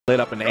lit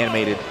up and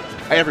animated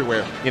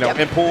everywhere, you know,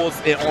 in pools,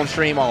 on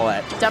stream, all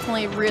that.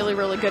 Definitely really,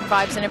 really good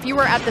vibes. And if you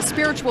were at the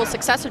spiritual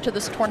successor to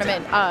this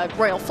tournament,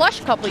 Royal Flush,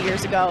 a couple of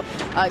years ago,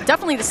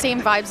 definitely the same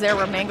vibes there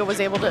where Mango was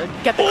able to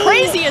get the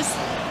craziest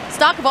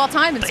stock of all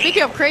time. And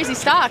speaking of crazy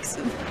stocks,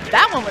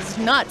 that one was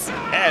nuts.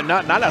 And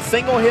not a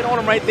single hit on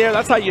him right there.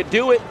 That's how you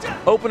do it.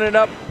 Open it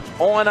up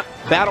on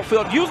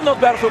Battlefield. Using those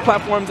Battlefield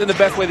platforms in the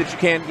best way that you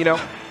can, you know.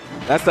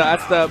 That's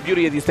the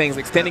beauty of these things,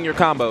 extending your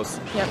combos.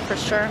 Yeah, for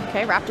sure.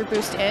 Okay, Raptor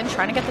boost in,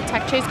 trying to get the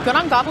tech chase. Good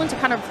on Goblin to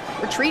kind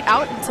of retreat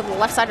out into the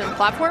left side of the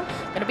platform.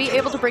 Going to be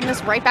able to bring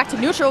this right back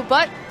to neutral,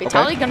 but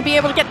Fatality going to be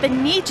able to get the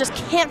knee, just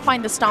can't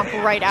find the stomp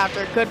right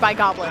after. Good by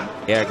Goblin.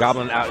 Yeah,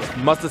 Goblin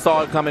must have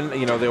saw it coming,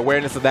 you know, the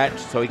awareness of that,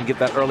 so he can get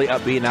that early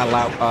up B and not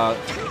allow,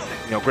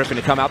 you know, Griffin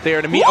to come out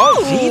there to meet.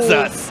 Oh,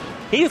 Jesus!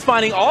 He is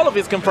finding all of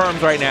his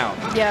confirms right now.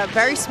 Yeah,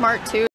 very smart, too.